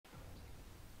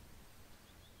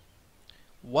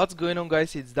What's going on,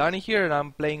 guys? It's Danny here and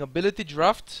I'm playing Ability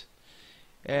Draft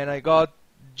and I got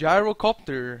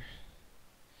Gyrocopter.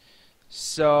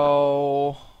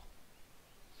 So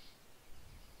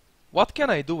what can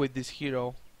I do with this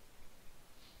hero?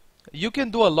 You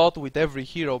can do a lot with every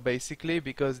hero basically,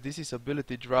 because this is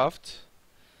Ability Draft.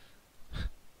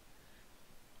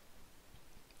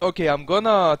 Okay, I'm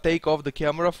gonna take off the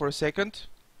camera for a second,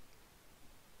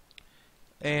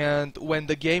 and when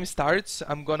the game starts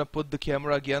I'm gonna put the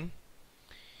camera again,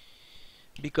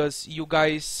 because you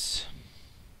guys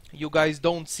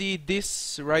don't see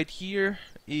this right here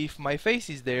if my face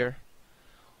is there.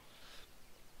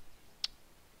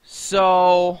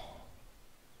 So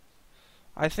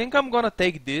I think I'm gonna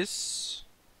take this.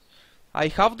 I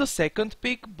have the second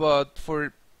pick, but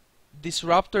for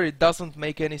Disruptor it doesn't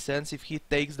make any sense if he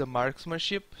takes the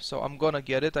marksmanship, so I'm gonna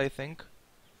get it, I think.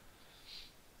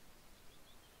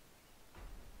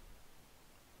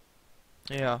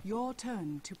 Yeah. Your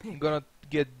turn to pick. I'm gonna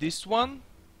get this one.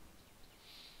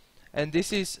 And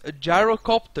this is a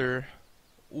Gyrocopter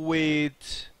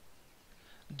with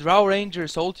Drow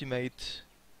Ranger's ultimate.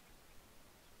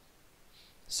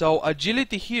 So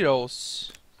agility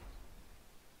heroes.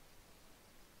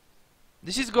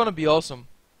 This is gonna be awesome.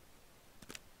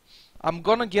 I'm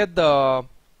gonna get the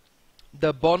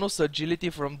bonus agility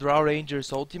from Drow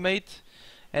Ranger's ultimate,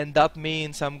 and that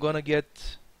means I'm gonna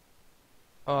get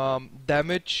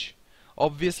damage,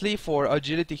 obviously, for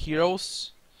agility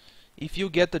heroes. If you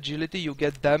get agility, you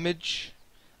get damage,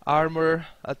 armor,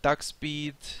 attack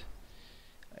speed,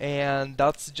 and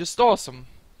that's just awesome.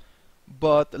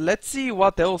 But let's see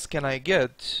what else can I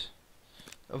get.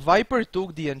 Viper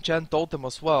took the enchant totem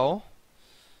as well,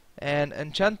 and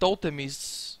enchant totem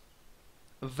is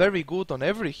very good on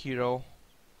every hero.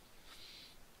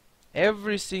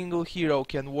 Every single hero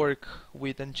can work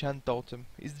with enchant totem.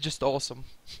 It's just awesome.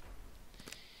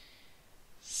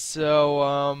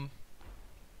 So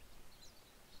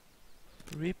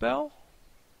repel,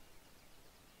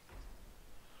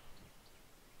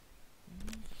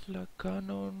 flak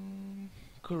cannon,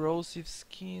 corrosive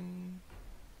skin,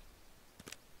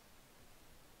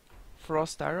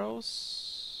 frost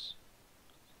arrows.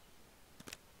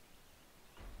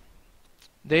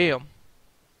 Damn,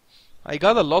 I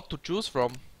got a lot to choose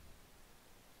from.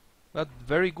 Got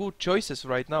very good choices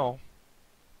right now.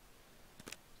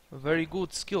 Very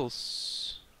good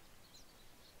skills.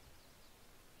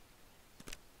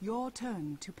 Your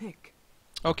turn to pick.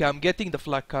 Okay, I'm getting the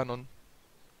flak cannon.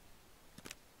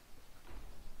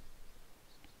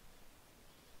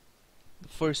 The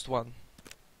first one.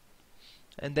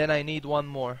 And then I need one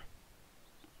more.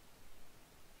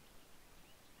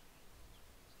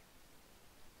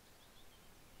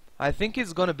 I think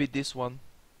it's gonna be this one.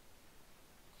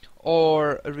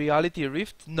 Or Reality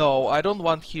Rift? No, I don't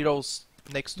want heroes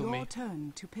next to me. Your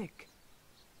turn to pick.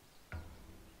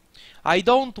 I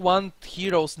don't want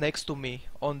heroes next to me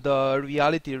on the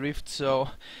Reality Rift, so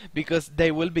because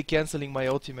they will be cancelling my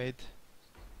ultimate.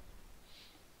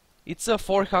 It's a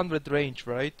 400 range,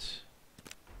 right?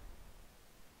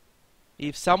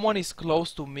 If someone is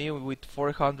close to me with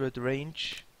 400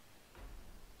 range,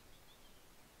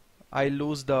 I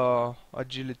lose the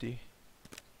agility.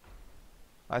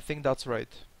 I think that's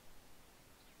right.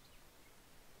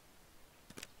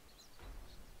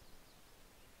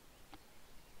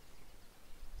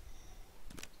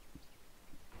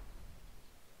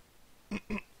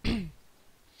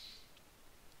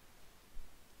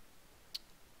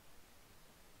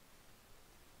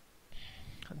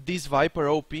 This Viper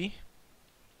OP.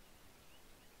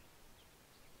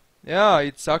 Yeah,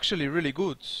 it's actually really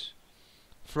good.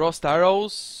 Frost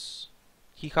arrows.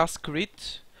 He has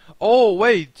crit. Oh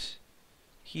wait,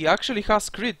 he actually has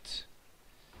crit.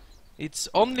 It's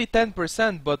only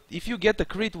 10%, but if you get a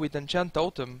crit with enchant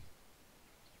totem,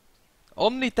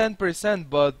 only 10%,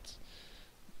 but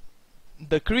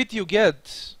the crit you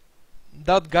get,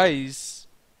 that guy is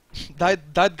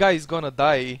that guy is gonna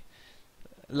die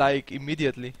like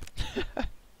immediately.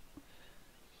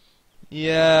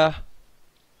 Yeah,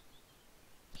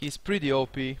 he's pretty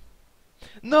OP.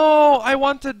 No, I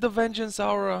wanted the Vengeance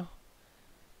Aura.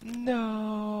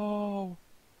 No.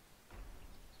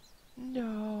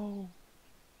 No.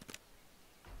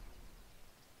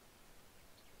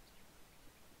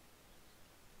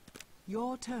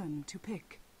 Your turn to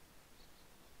pick.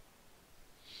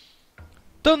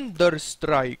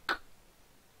 Thunderstrike.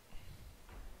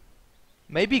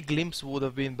 Maybe Glimpse would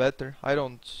have been better. I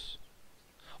don't.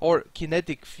 Or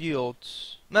Kinetic Field.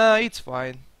 Nah, it's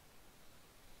fine.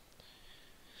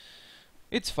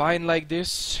 It's fine like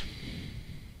this.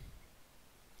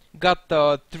 Got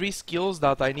 3 skills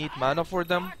that I need mana for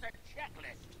them.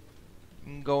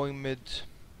 Going mid.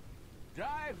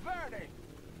 Diverting.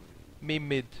 Me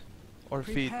mid. Or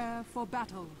feed. Prepare for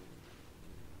battle.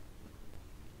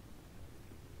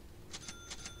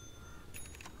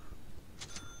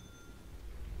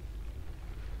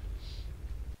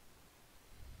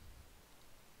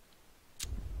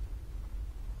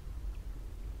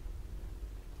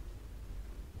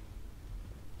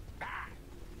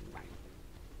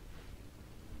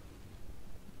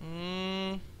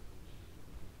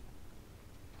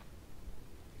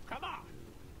 Come on.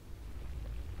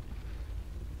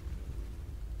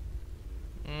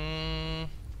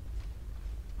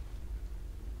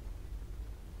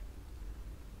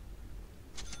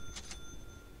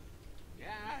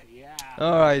 Yeah.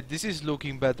 Alright, this is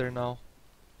looking better now.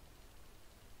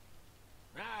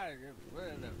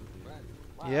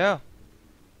 Yeah,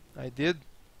 I did.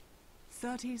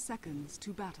 30 seconds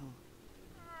to battle.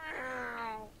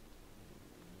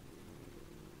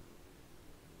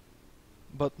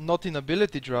 But not in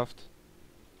ability draft,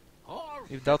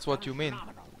 if that's what you mean.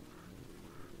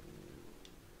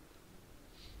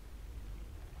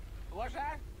 What's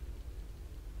that?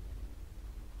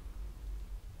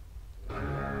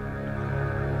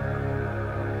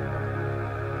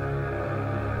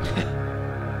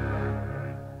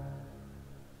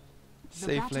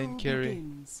 Safe lane carry.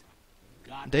 Begins.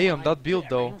 Damn, that build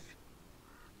though.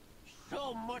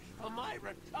 So much for my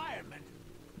retirement.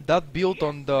 That build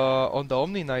on the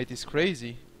Omni Knight is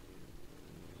crazy.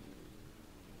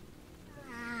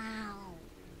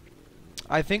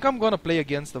 I think I'm gonna play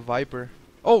against the Viper.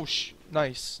 Oh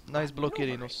nice block,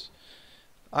 Irinos.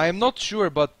 I am not sure,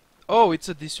 but oh, it's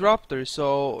a disruptor,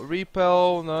 so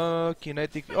repel,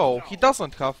 kinetic. Oh, he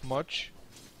doesn't have much.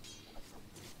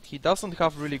 He doesn't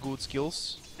have really good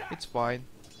skills. It's fine.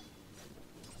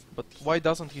 But why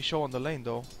doesn't he show on the lane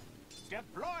though?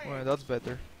 Alright, that's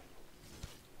better.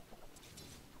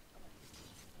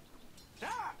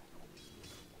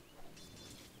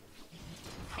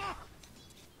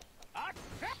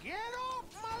 Get off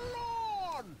my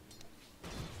lawn!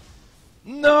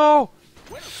 No!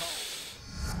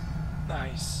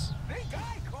 Nice. Think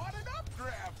I caught an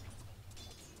updraft.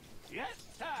 Yes,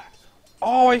 sir.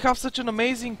 Oh, I have such an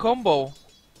amazing combo.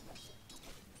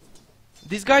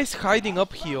 This guy's hiding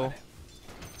up here.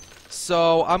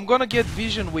 So I'm gonna get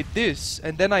vision with this,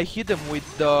 and then I hit him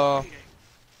with the...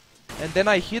 And then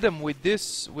I hit him with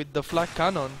this, with the flak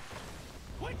cannon.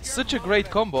 Such a great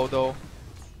combo though.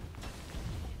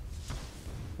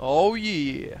 Oh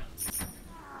yeah.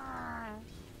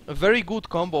 A very good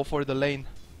combo for the lane.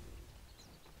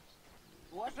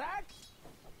 What's that?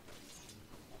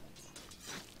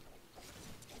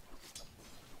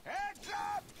 Heads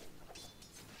up!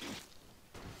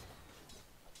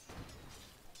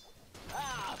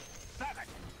 Ah, damn it.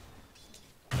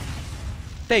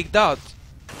 Take that.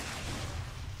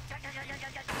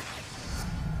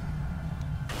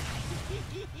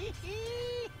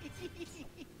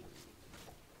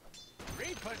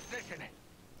 Repositioning.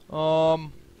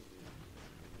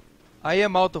 I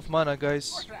am out of mana,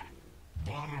 guys. What's that?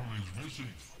 Bottom is missing.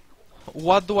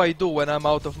 What do I do when I'm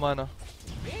out of mana?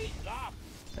 Beat up.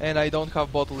 And I don't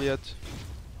have bottle yet.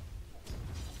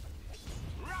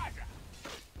 Roger.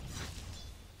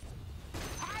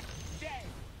 Hot day.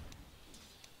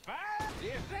 Fire,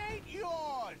 this ain't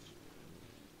yours.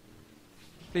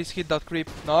 Please hit that creep.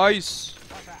 Nice.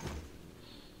 What's that?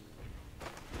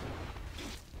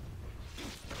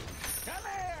 Come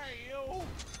here, you.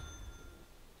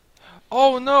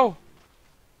 Oh no!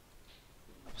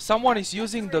 Someone is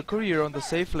using the courier on the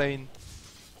safe lane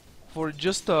for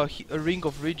just a ring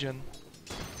of regen.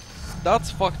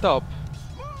 That's fucked up.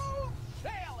 Smooth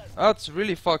sailing. That's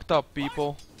really fucked up,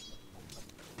 people.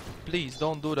 Please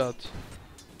don't do that.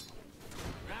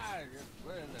 Ah, just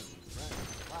put in the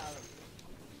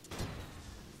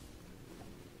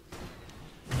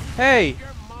Hey! You're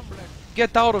mumbling.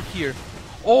 Get out of here!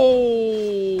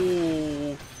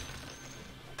 Oh!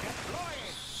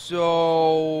 Deploying.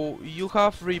 So you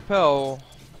have repel.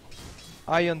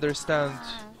 I understand.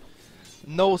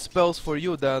 No spells for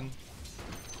you then.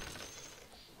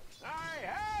 I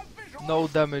have visual. No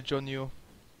damage on you.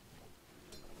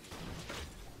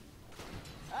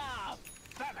 Ah,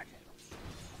 damn it.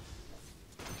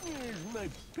 Where's my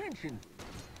pension?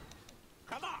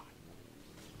 Come on.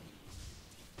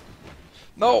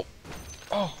 No!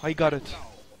 Oh, I got it.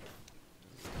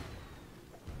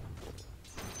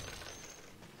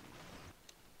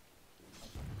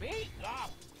 Beat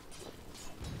up.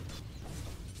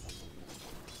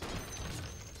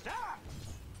 Stop.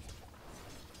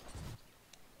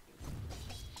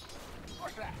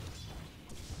 What's that?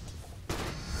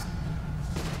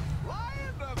 Fly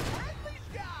in the friendly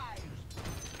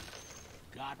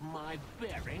my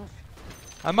bearings.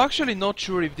 I'm actually not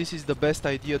sure if this is the best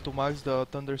idea to max the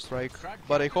Thunder Strike,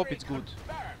 but I hope it's good.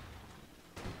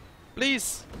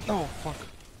 Please! Oh, fuck.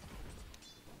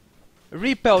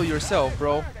 Repel yourself,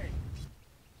 bro.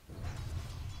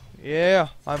 Yeah,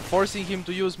 I'm forcing him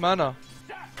to use mana.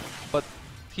 But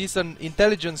he's an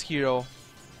intelligence hero.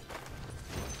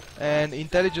 And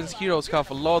intelligence heroes have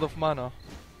a lot of mana.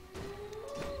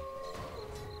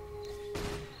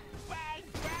 Bang,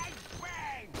 bang,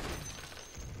 bang!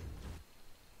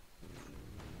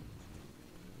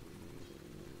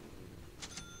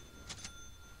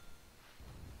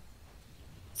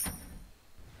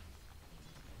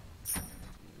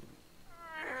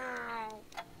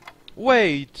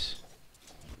 Wait!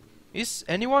 Is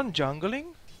anyone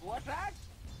jungling? What's that?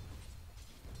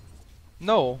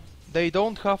 No, they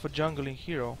don't have a jungling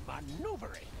hero.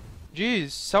 Maneuvering.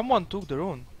 Jeez, someone took the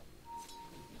rune.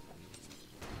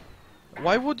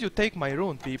 Why would you take my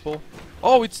rune, people?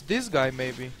 Oh, it's this guy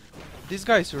maybe. This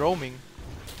guy is roaming.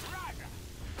 Roger.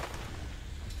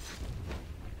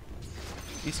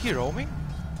 Is he roaming?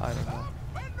 I don't know.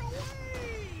 And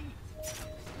away!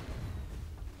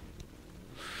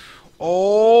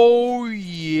 Oh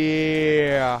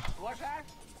yeah! What's that?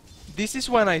 This is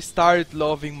when I start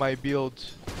loving my build.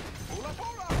 Hula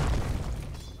hula!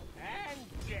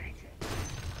 Engage it.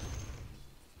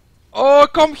 Oh,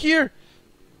 come here!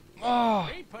 Oh.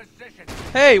 Reposition.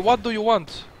 Hey, what do you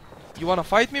want? You wanna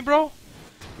fight me, bro?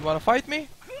 You wanna fight me?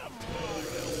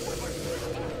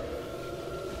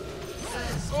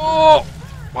 Oh,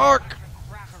 fuck!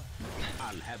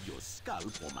 I'll have your skull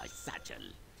for my satchel.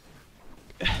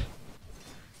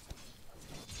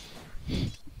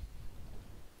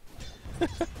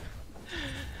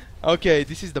 Okay,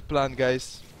 this is the plan,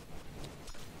 guys.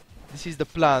 This is the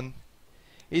plan.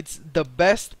 It's the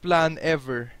best plan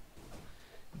ever.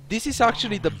 This is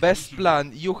actually the best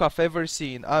plan you have ever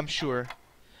seen, I'm sure.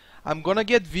 I'm gonna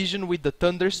get vision with the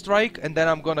Thunder Strike and then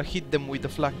I'm gonna hit them with the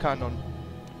Flak Cannon.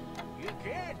 You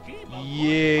can't keep a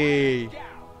Yay! down.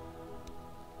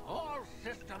 All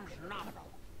systems nominal.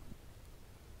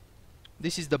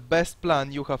 This is the best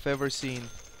plan you have ever seen.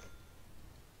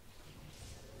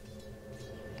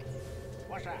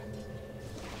 What's that?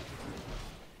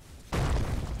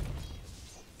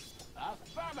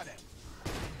 Affirmative.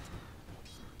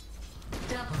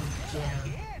 Double kill.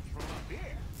 Yes, from up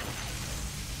here.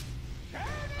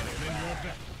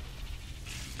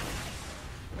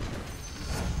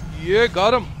 Yeah,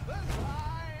 got him! I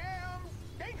am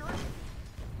dangerous.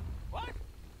 What?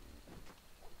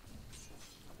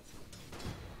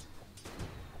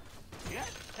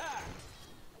 Yes, sir.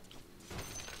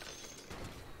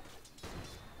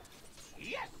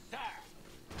 Yes, sir.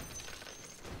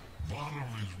 Bottom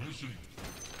is missing.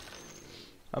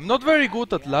 I'm not very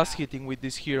good at last hitting with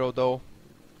this hero though.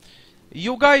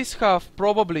 You guys have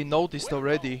probably noticed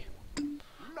already,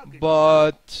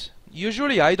 but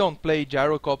usually I don't play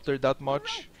Gyrocopter that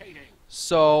much,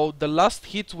 so the last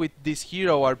hits with this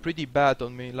hero are pretty bad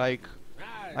on me. Like,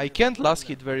 I can't last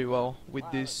hit very well with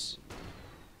this.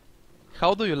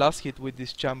 How do you last hit with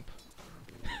this champ?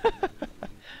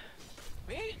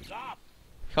 Speak up.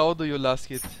 How do you last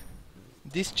hit?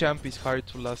 This champ is hard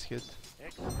to last hit.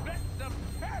 Expect some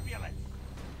turbulence.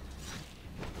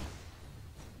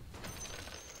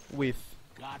 With.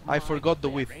 Got I my forgot the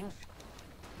with. bearings.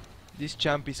 This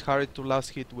champ is hard to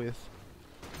last hit with.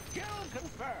 Kill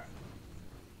confirmed.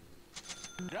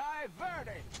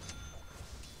 Diverting.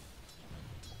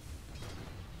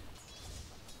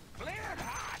 Cleared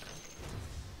hot.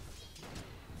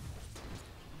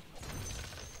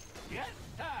 Yes,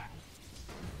 sir.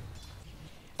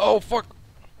 Oh fuck!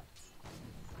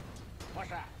 What's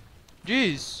that?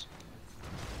 Jeez!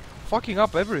 Fucking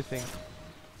up everything.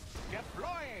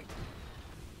 Deploying.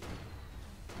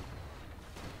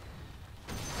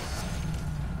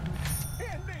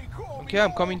 And they call Okay, me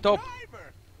I'm coming old top.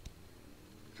 diver.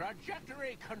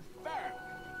 Trajectory confirmed.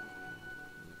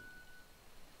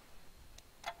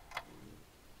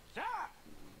 Sir.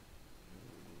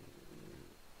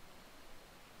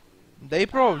 They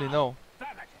probably know.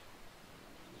 Affirmative.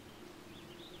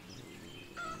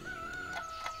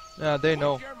 Yeah, they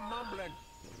know. What's your mumbling?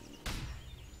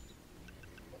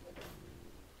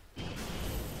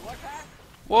 What's that?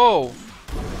 Whoa!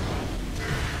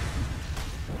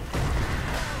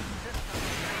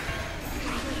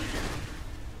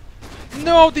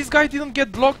 No, this guy didn't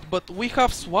get blocked, but we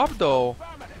have swap though.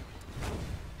 Affirmative.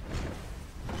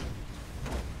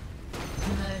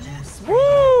 Murder spree.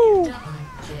 Woo! Double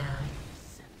kill.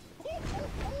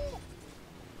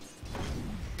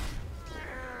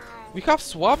 We have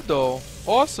swap though.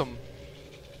 Awesome.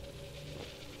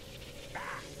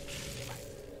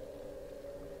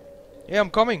 Hey, I'm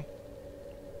coming.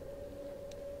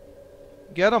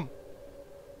 Get him.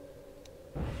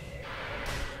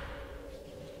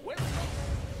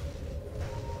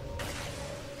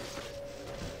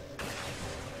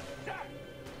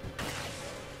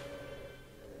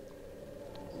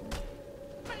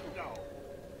 Bingo.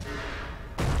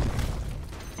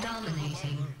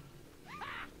 Dominating.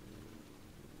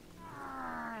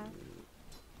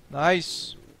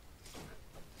 Nice.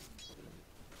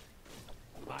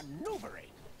 Maneuvering.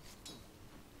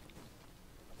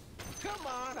 Come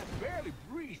on, I barely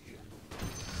breathe you.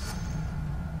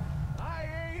 I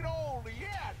ain't old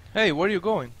yet. Hey, where are you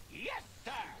going? Yes,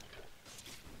 sir.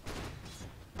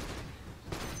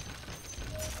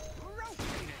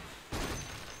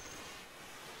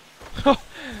 Rotating.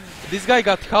 This guy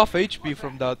got half HP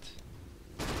from that.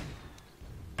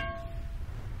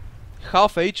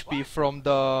 Half HP from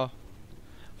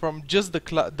just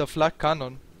the flak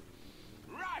cannon.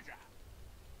 Roger.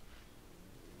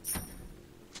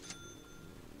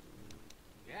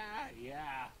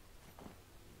 Yeah.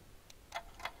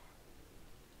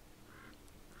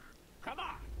 Come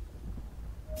on.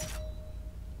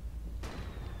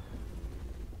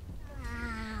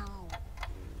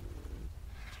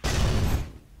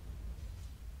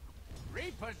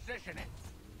 Reposition it.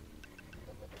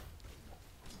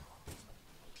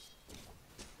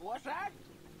 What's that?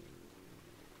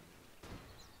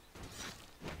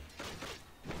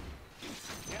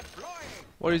 Deploying.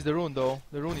 Where is the rune though?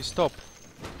 The rune is stop.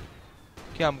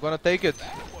 Okay, I'm gonna take it.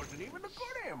 That wasn't even a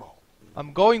good ammo.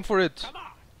 I'm going for it. Come on.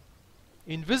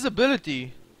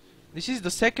 Invisibility. This is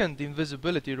the second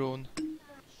invisibility rune.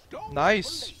 Stone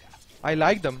Nice. for later. I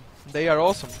like them. They are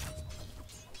awesome.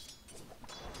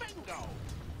 Bingo.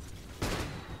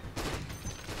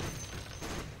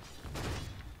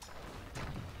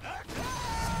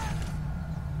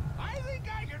 I think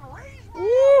I can raise my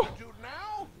Woo! altitude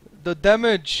now. The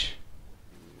damage.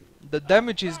 The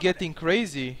damage is getting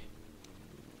crazy.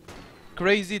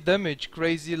 Crazy damage,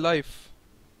 crazy life.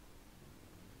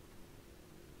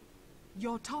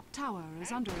 Your top tower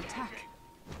is under attack.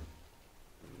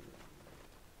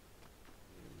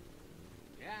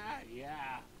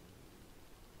 Yeah.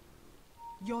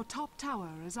 Your top tower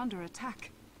is under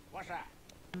attack. What's that?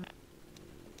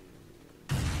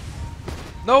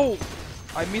 No!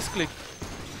 I misclicked.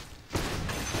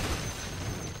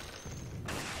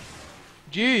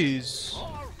 Jeez.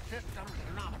 All systems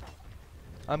nominal.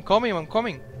 I'm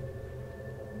coming.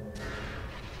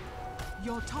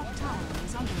 Your top tower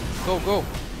is under attack. Go.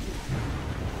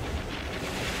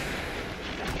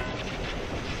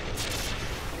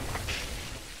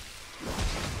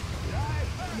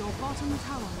 Your bottom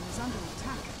tower is under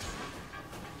attack.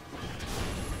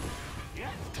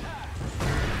 Yes,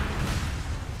 sir.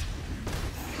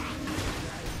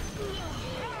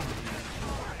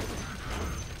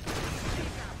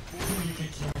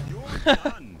 You're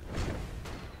done.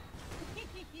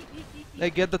 Hey,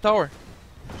 get the tower.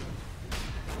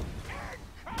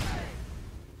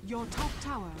 Your top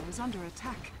tower is under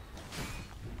attack.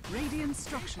 Radiant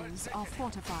structures are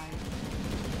fortified.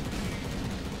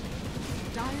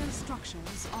 Dire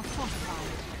structures are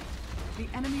fortified.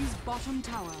 The enemy's bottom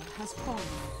tower has fallen.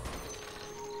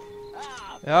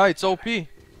 Yeah, it's OP. Speak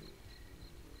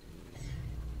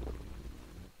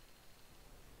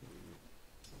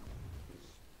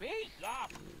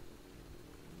up.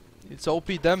 It's OP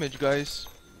damage, guys.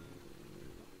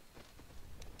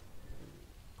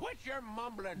 Quit your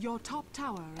mumbling. Your top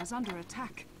tower is under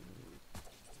attack.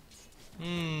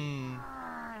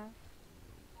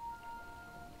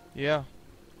 Yeah.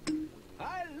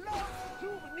 I love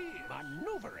souvenirs.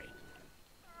 Maneuvering.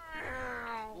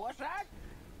 What's that?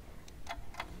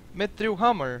 Metriu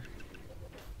hammer.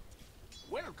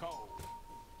 Wilco.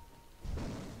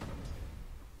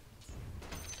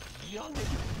 Young.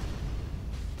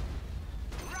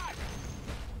 Roger.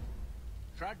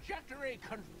 Trajectory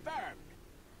confirmed.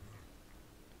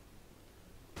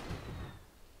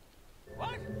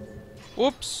 What?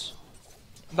 Whoops.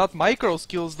 Not micro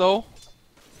skills though.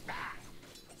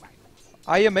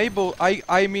 I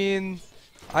mean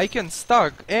I can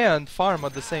stack and farm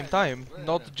at the same time,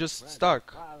 not just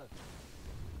stack.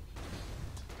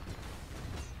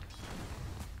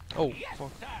 Oh, Yes,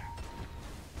 fuck. sir.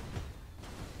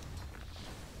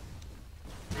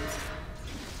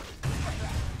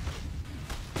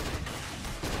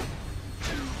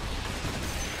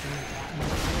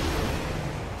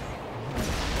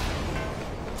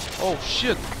 Oh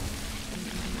shit.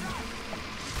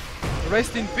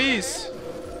 Rest in peace.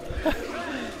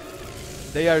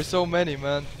 They are so many,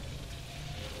 man.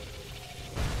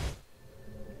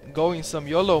 Going some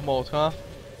YOLO mode, huh?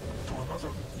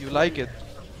 You like it.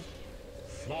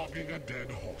 Flogging a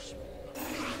dead horseman.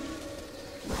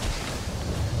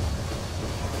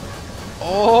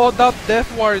 Oh, that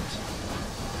death ward.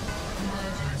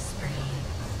 Murder spree.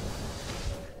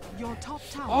 Your top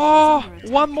tower Oh, is under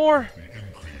attack. one more. The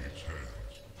Inquisitor's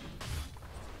hands.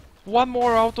 One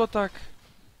more auto attack.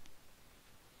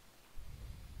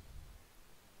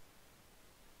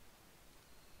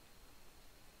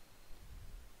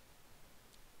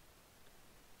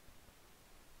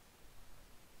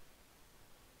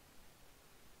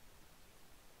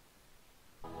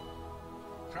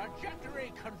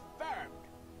 Trajectory confirmed.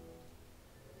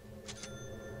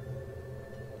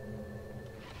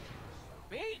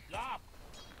 Speak up.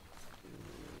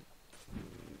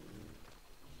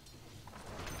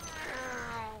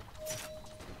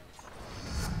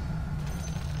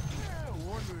 I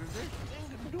wonder if this thing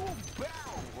can do a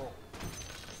barrel roll.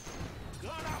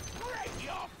 Gonna break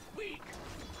your beak.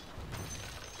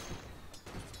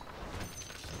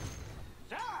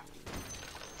 Sir.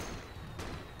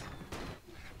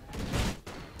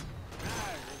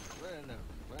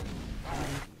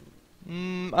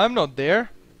 I'm not there.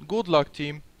 Good luck,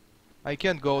 team. I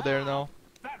can't go there now.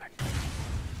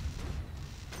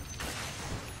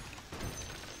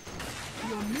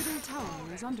 Your middle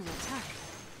tower is under attack.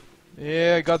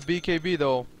 Yeah, I got BKB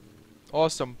though.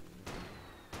 Awesome.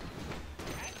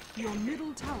 Your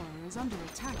middle tower is under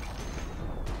attack.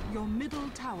 Your middle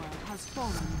tower has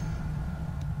fallen.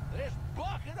 This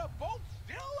bucket of boat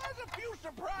still has a few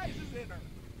surprises in her.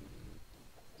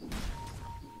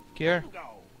 Care.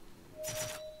 Bingo.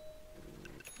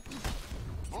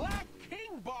 Black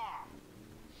King Bar.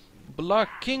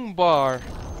 Black King Bar.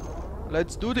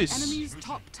 Let's do this. Enemy's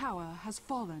top tower has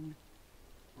fallen.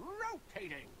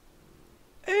 Rotating.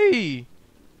 Hey!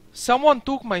 Someone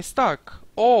took my stack.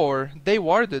 Or they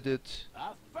warded it.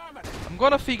 Affirmative. I'm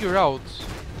gonna figure out.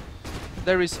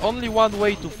 There is only one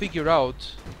way to figure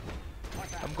out.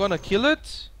 I'm gonna kill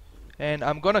it. And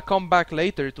I'm gonna come back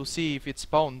later to see if it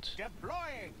spawned.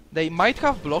 Deploying. They might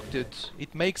have blocked it.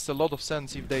 It makes a lot of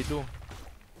sense if they do.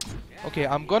 Okay,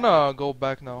 I'm gonna go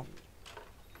back now.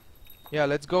 Yeah,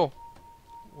 let's go.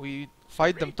 We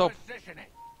fight them top. Repositioning.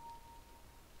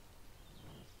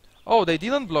 Oh, they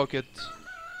didn't block it.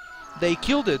 They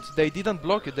killed it. They didn't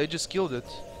block it. They just killed it.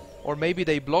 Or maybe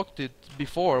they blocked it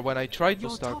before when I tried to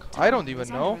Your stack. top I don't tower even is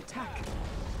know. under attack.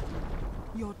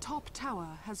 Your top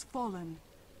tower has fallen.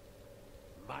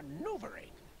 Maneuvering.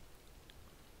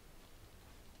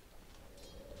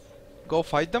 Go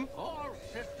fight them? All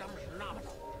systems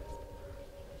nominal.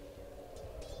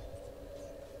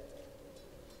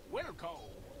 Wilco.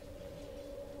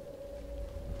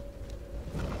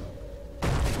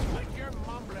 Quit your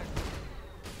mumbling.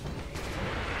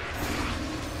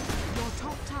 Your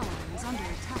top tower is under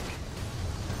attack.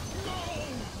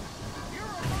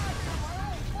 You're reminding of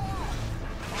my old boss.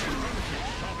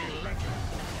 Shall be legend.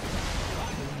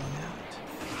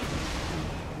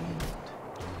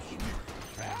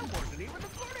 That wasn't even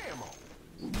the good ammo.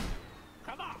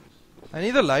 Come on. I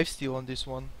need a lifesteal on this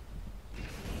one.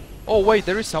 Oh wait,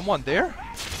 there is someone there?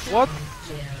 What?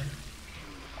 Kill.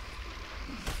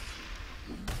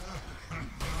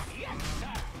 Yes,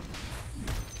 sir.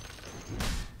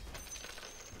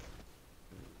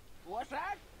 What's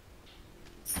that?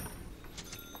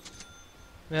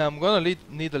 Yeah, I'm gonna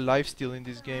need a lifesteal in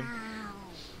this game.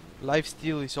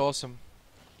 Lifesteal is awesome.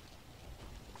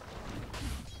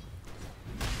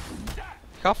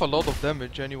 Half a lot of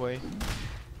damage anyway.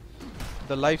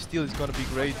 The lifesteal is gonna be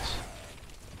great.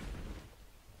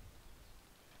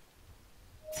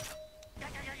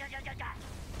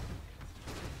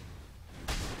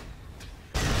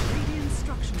 Radiant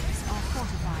structures are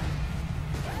fortified.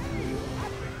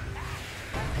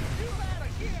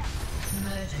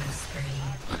 Murder spree.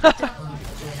 Double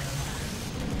kill.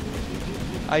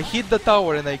 I hit the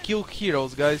tower and I kill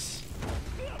heroes, guys.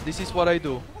 This is what I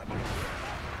do.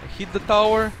 I hit the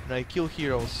tower and I kill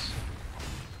heroes.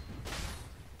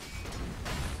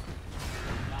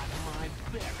 Got my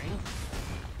bearing.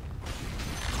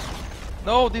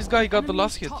 No, this guy got the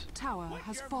last hit. Top tower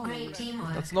has fallen. Great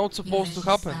teamwork. That's not supposed to Ulysses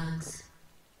happen. Bugs.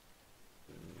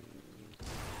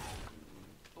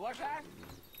 What's that?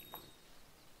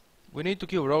 We need to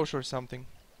kill Roche or something.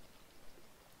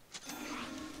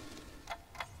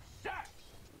 Sir.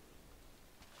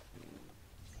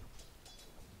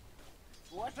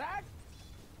 What's that?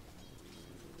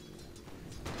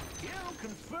 Kill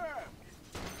confirmed.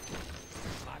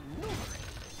 Maneuvering.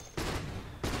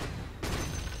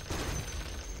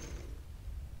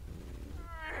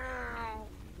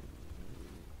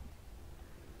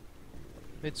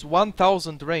 It's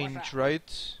 1000 range,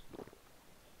 right?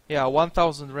 Yeah,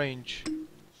 1000 range.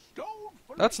 Stone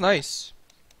for That's nice.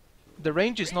 The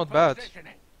range is not bad.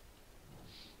 repositioning.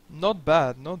 Not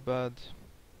bad, not bad.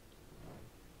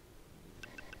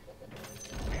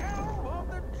 Helm of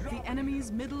the The drum.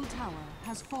 enemy's middle tower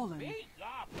has fallen. Speak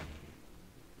up.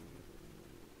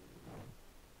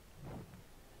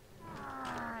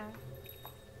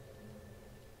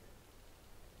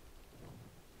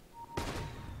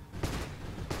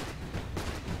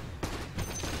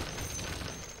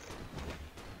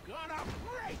 Gonna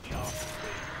break your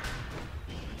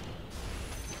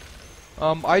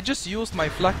I just used my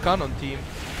flak cannon team.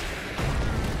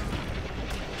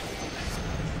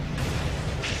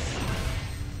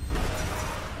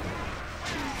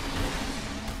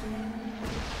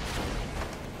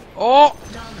 Oh!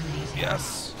 Dominating.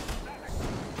 Yes!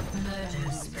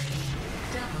 Murder spree.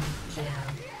 Double kill.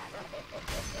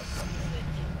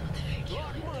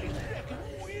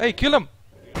 Hey, kill him!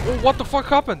 Oh, what the fuck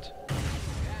happened?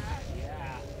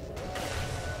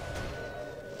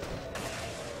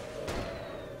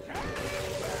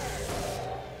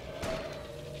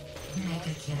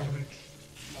 Mega kill.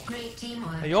 Great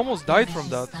teamwork. I almost died from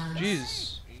Revenge that. stance.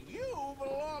 Jeez. You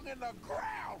belong in the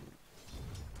ground.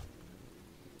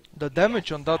 The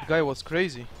damage on that guy was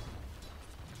crazy.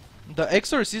 The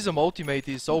exorcism ultimate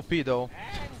is OP though.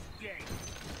 And game.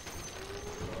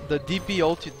 The DP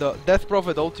ulti, the Death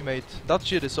Prophet ultimate, that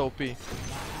shit is OP.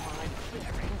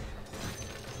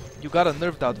 You gotta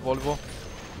nerf that, Volvo.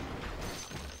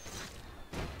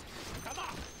 Come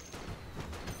on.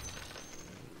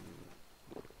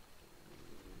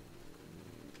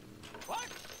 What?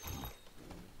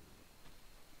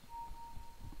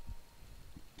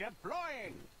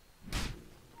 Deploying.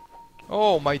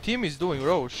 Oh, my team is doing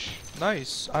Roche.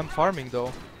 Nice. I'm farming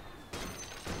though.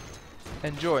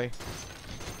 Enjoy.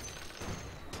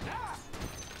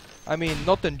 I mean,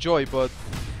 not enjoy, but...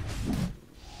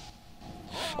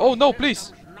 Oh no,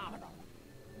 please! Nominal.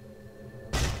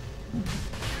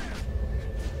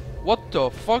 What the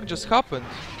fuck just happened?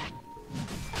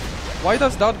 Why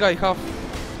does that guy have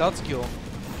that skill?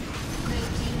 Great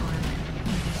teamwork.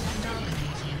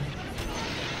 Dominating.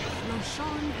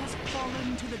 Roshan has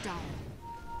fallen to the down.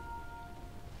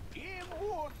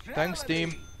 Thanks,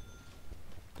 team.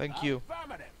 Thank you.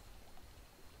 Affirmative.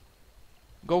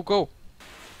 Go, go.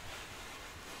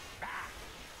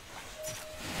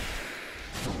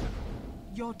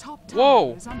 Your top tower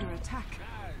Whoa. is under attack.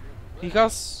 He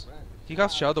has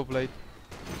Shadow Blade.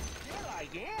 Feel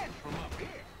like ants from up here.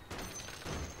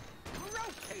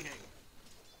 Rotating.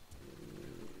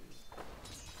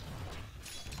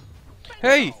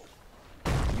 Hey!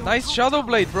 Your Nice top Shadow tower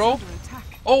Blade, is bro. under attack.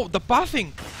 Oh, the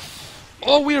pathing!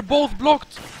 Oh, we're both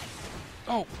blocked!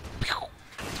 Oh.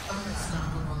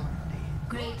 Unstoppable.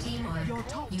 Great teamwork. Your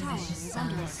top You tower vicious is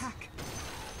under sons. attack.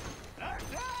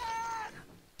 Attack!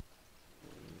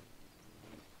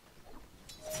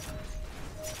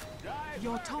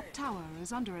 Your top tower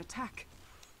is under attack.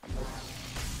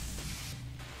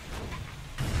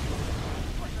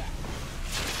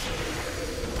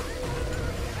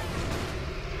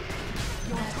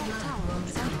 Your top tower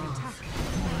is under attack.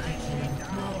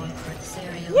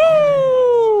 Serial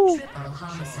Woo! triple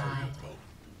homicide.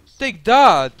 Take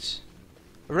that!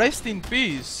 Rest in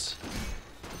peace.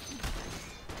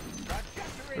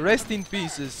 Rest in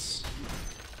pieces.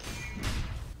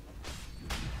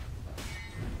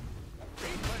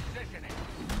 Repositioning.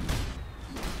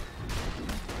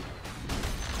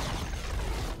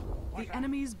 The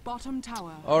enemy's bottom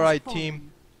tower. has Alright, fallen.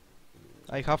 team.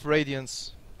 I have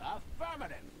Radiance.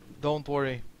 Affirmative. Don't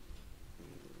worry.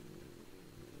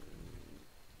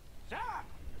 Sir.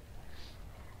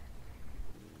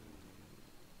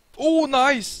 Oh,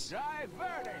 nice!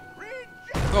 Diverting.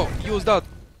 Reject. Go, use that.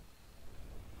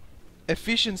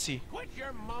 Efficiency. Quit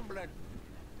your mumbling.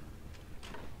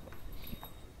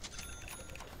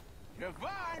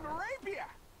 Divine rapier.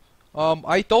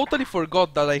 I totally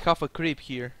forgot that I have a creep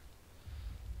here.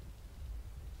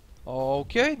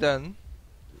 Okay then.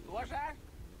 What's that?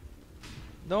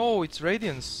 No, it's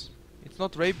Radiance. It's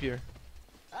not Rapier.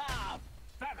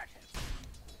 Affirmative.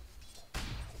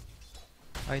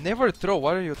 I never throw.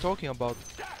 What are you talking about?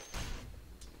 Sir.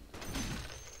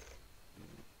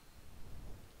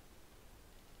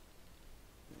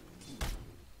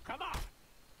 Come on.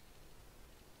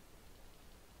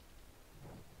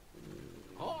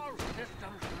 All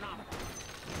systems nominal.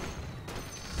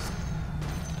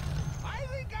 I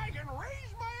think I can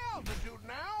raise my altitude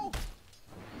now.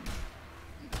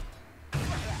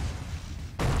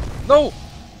 No!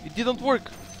 It didn't work.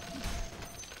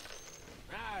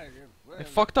 I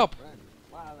fucked up.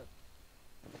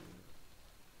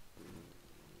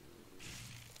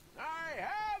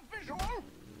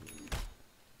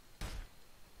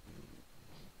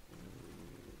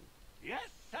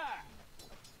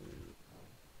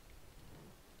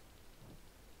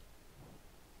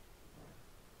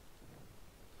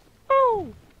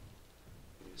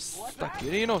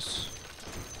 Kirinos.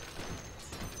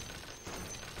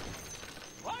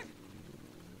 What?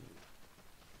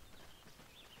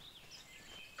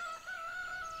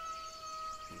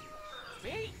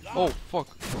 Me? Oh, fuck.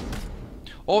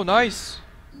 Oh, nice.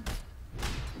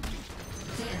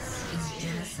 This is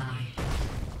genocide.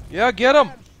 Yeah, get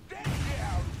him. Stay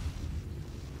down.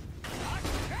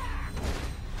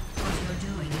 What you're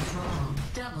doing is wrong.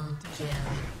 Double kill.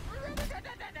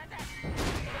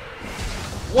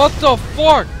 What the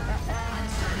fuck? I'm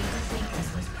starting to think this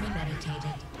was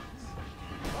premeditated.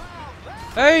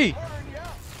 Hey!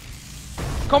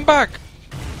 Come back!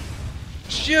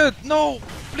 Shit, no!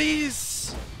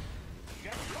 Please!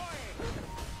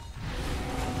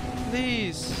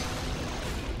 Please!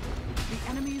 The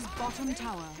enemy's bottom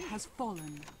tower has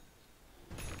fallen.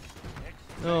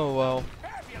 Oh well.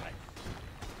 Fabulous.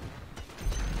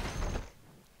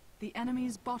 The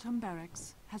enemy's bottom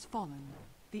barracks has fallen.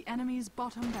 The enemy's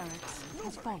bottom barracks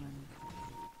has fallen.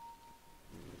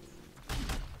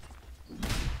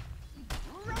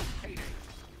 Rotating.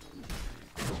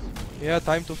 Yeah,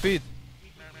 time to feed.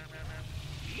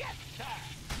 Yes, sir.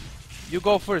 You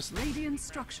go first. Radiant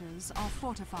structures are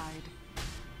fortified.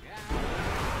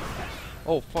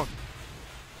 Oh fuck.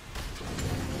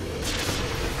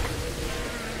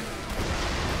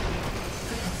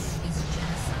 This is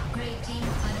genocide. Great team.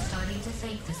 I'm starting to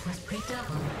think this was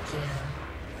pre-double kill.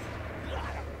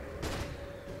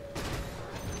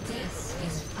 This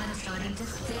is. I'm starting to.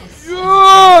 This.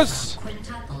 Yes!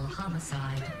 Quintuple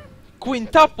homicide.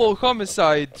 Quintuple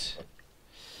homicide.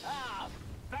 Ah,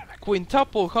 damn it.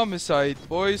 Quintuple homicide,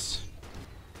 boys.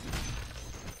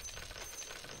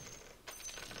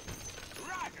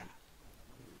 Roger.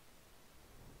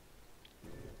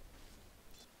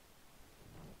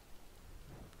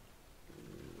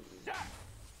 Sir.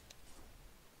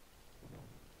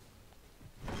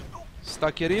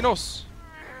 Stakerinos.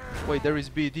 Wait, there is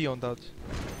BD on that.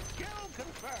 Skill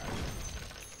confirmed.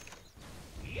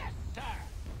 Yes, sir.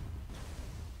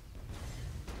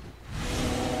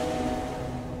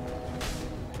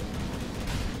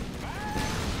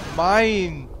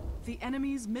 Mine! The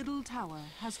enemy's middle tower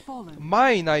has fallen.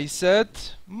 Mine, I said.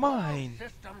 Mine.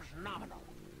 Systems nominal.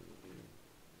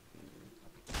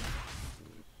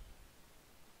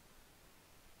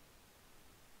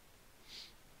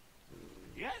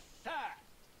 Yes, sir.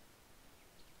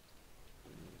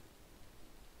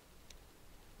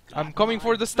 I'm coming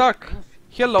for the stack.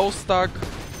 Hello, stack.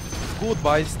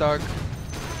 Goodbye, stack. I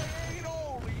ain't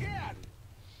old yet.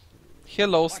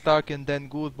 Hello, stack, and then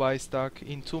goodbye, stack.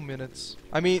 In 2 minutes.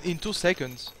 I mean, in 2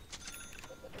 seconds.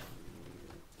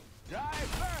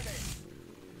 Diverting.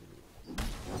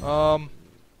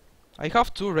 I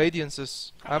have 2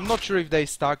 radiances. I'm not sure if they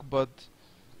stack, but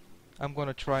I'm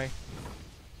gonna try.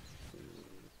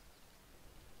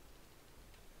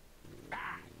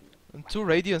 And 2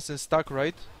 radiances stack,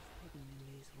 right?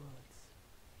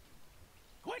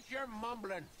 Quit your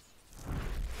mumbling.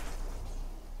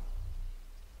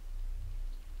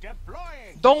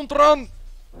 Deploying. Don't run!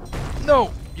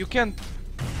 No, you can't.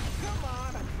 Come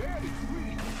on, I'm very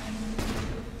free.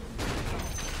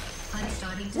 I'm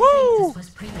starting to Woo! think this was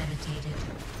premeditated.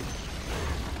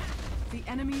 The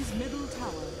enemy's middle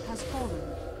tower has fallen.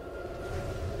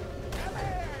 Come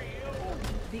here,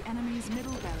 you. The enemy's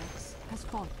middle barracks has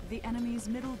fallen. The enemy's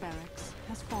middle barracks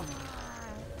has fallen.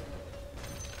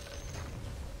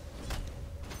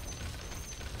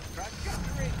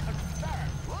 Trajectory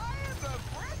confirmed. Fly in the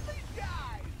friendly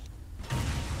skies.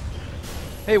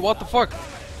 Hey, what the fuck?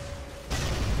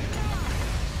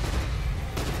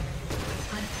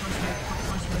 Unfortunately,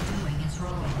 what you're doing is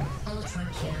wrong. Ultra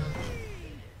kill.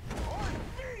 Or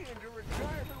me into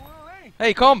retirement, will they?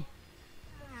 Hey, come!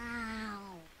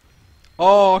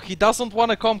 Oh, he doesn't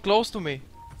wanna come close to me.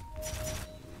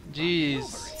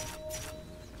 Jeez.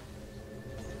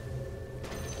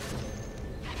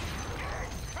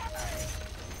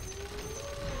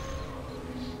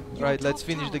 Your Right, let's top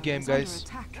finish the tower game, is under guys.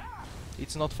 attack.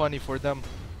 It's not funny for them.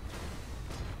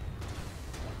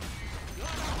 The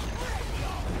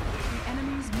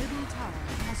enemy's middle tower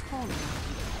has fallen.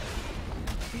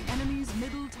 The enemy's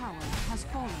middle tower has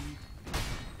fallen.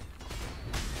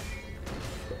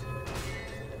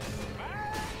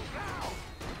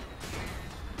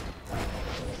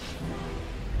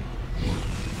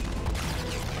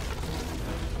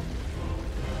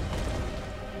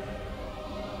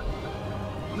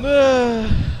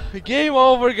 Game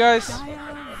over, guys.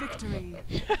 Dire victory.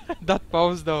 That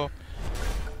pause though.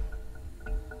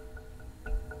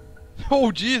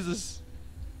 Oh Jesus.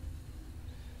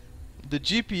 The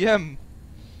GPM.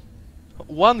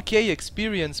 1k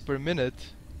experience per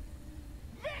minute.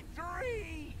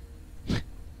 Victory!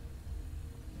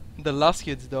 The last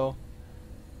hits though.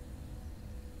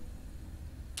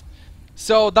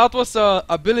 So that was a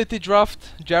ability draft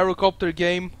Gyrocopter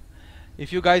game.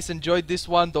 If you guys enjoyed this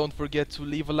one, don't forget to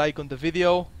leave a like on the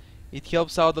video. It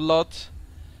helps out a lot.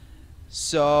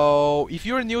 So if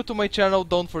you're new to my channel,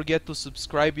 don't forget to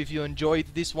subscribe if you enjoyed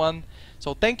this one.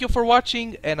 So thank you for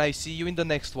watching, and I see you in the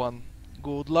next one.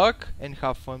 Good luck and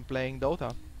have fun playing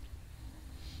Dota.